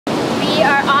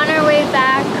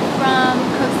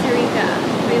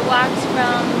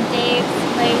from Dave's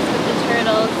place with the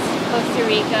turtles, Costa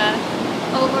Rica,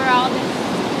 over all these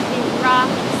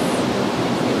rocks,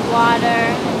 through water,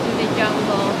 through the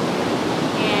jungle,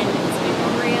 and it's been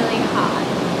really hot.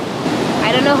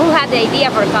 I don't know who had the idea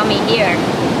for coming here,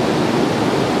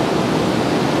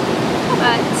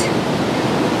 but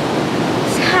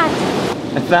it's hot.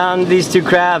 I found these two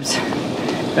crabs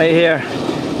right here,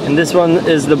 and this one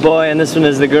is the boy and this one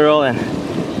is the girl, and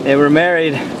they were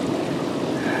married,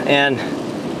 and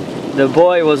the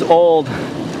boy was old,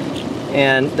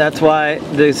 and that's why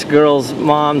this girl's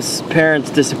mom's parents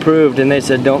disapproved, and they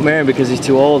said don't marry him because he's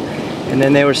too old. And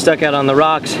then they were stuck out on the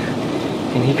rocks,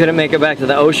 and he couldn't make it back to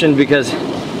the ocean because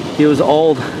he was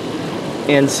old,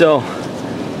 and so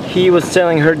he was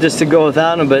telling her just to go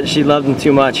without him, but she loved him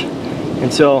too much,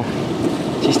 and so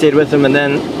she stayed with him. And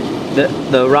then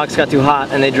the rocks got too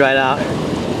hot and they dried out,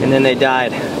 and then they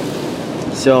died.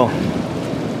 So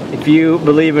if you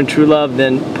believe in true love,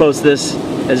 then post this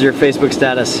as your Facebook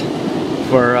status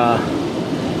for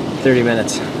 30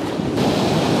 minutes.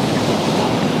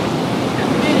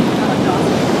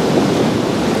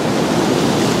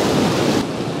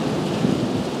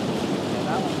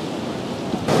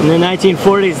 In the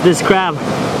 1940s, this crab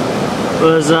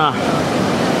was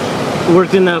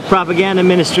worked in the propaganda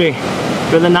ministry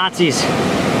for the Nazis,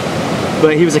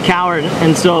 but he was a coward,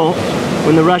 and so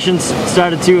when the Russians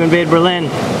started to invade Berlin,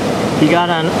 he got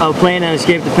on a plane and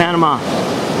escaped to Panama.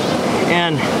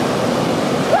 And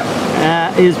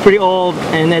he was pretty old,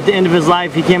 and at the end of his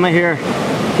life he came out here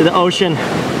to the ocean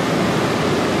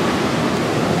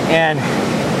and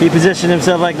he positioned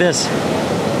himself like this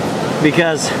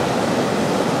because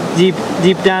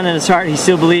deep down in his heart he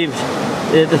still believed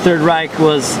that the Third Reich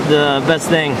was the best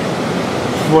thing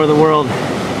for the world,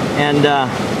 and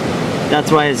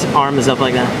that's why his arm is up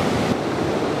like that.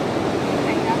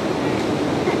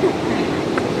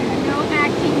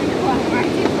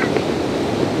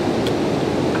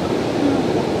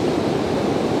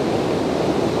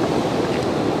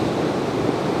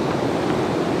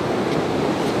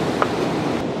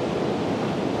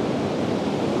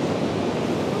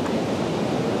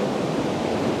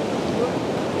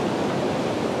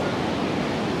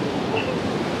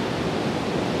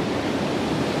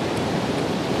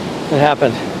 What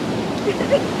happened?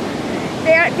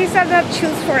 These are not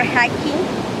shoes for hiking.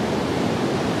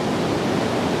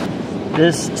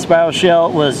 This spiral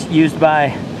shell was used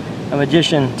by a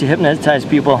magician to hypnotize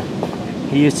people.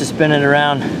 He used to spin it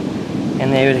around,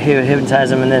 and he would hypnotize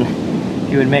them, and then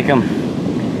he would make them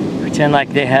pretend like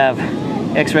they have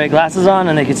X-ray glasses on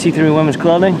and they could see through women's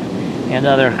clothing and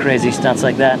other crazy stunts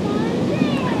like that.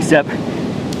 Except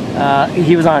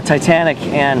he was on a Titanic,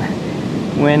 and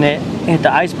when it hit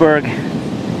the iceberg,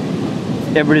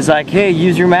 everybody's like, hey,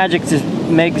 use your magic to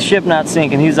make the ship not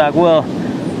sink, and he's like, well,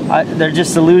 they're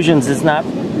just illusions, it's not,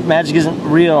 magic isn't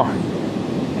real.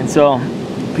 And so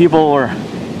people were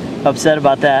upset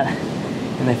about that,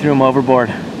 and they threw him overboard.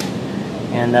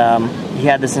 And he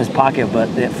had this in his pocket, but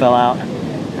it fell out,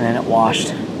 and then it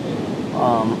washed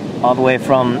all the way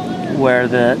from where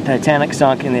the Titanic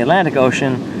sunk in the Atlantic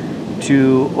Ocean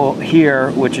to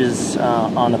here, which is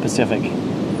on the Pacific.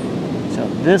 So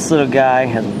this little guy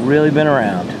has really been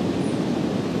around.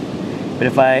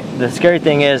 But the scary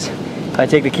thing is, if I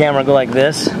take the camera and go like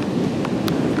this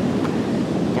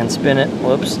and spin it,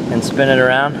 and spin it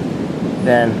around,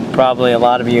 then probably a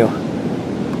lot of you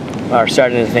are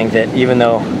starting to think that even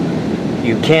though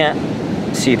you can't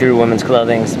see through women's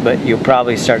clothing, but you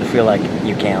probably start to feel like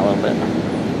you can a little bit.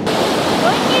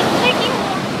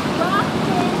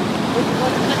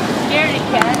 Scaredy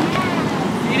cat.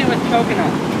 Eat it with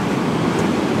coconut.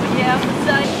 Yeah,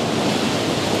 so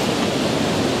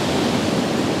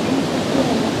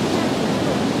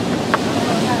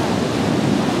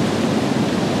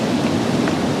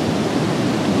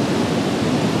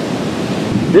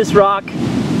this rock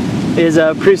is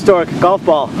a prehistoric golf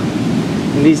ball,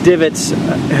 and these divots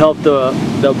help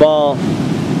the ball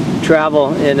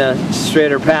travel in a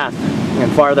straighter path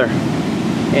and farther.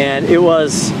 And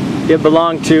it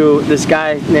belonged to this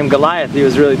guy named Goliath. He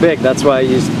was really big, that's why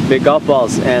he used big golf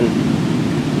balls, and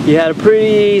he had a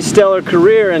pretty stellar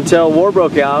career until war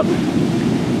broke out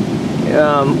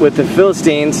with the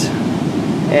Philistines,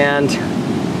 and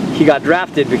he got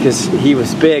drafted because he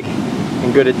was big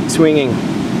and good at swinging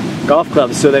golf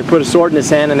clubs. So they put a sword in his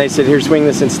hand and they said, here, swing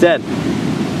this instead.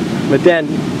 But then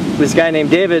this guy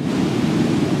named David,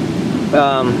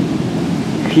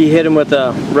 he hit him with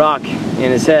a rock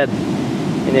in his head,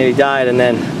 and then he died, and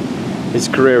then his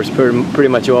career was pretty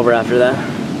much over after that.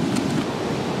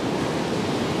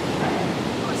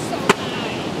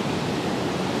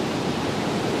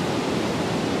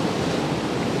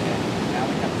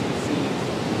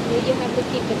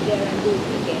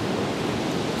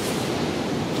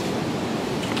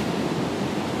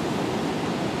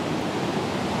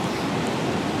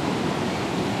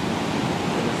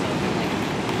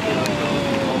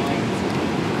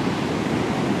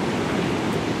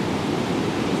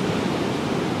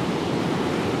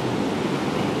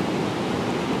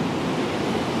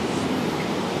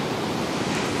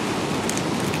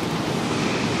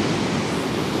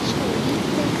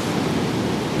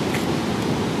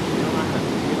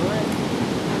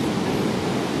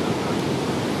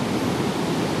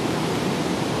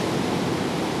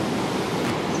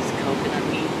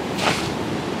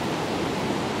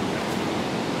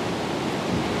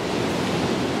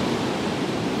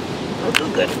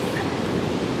 good.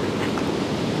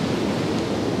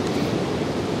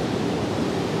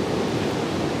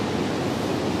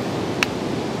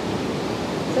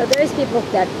 So there's people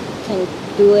that can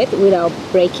do it without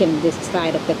breaking this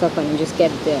side of the coconut and just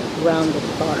get the rounded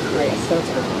part. Right.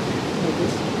 So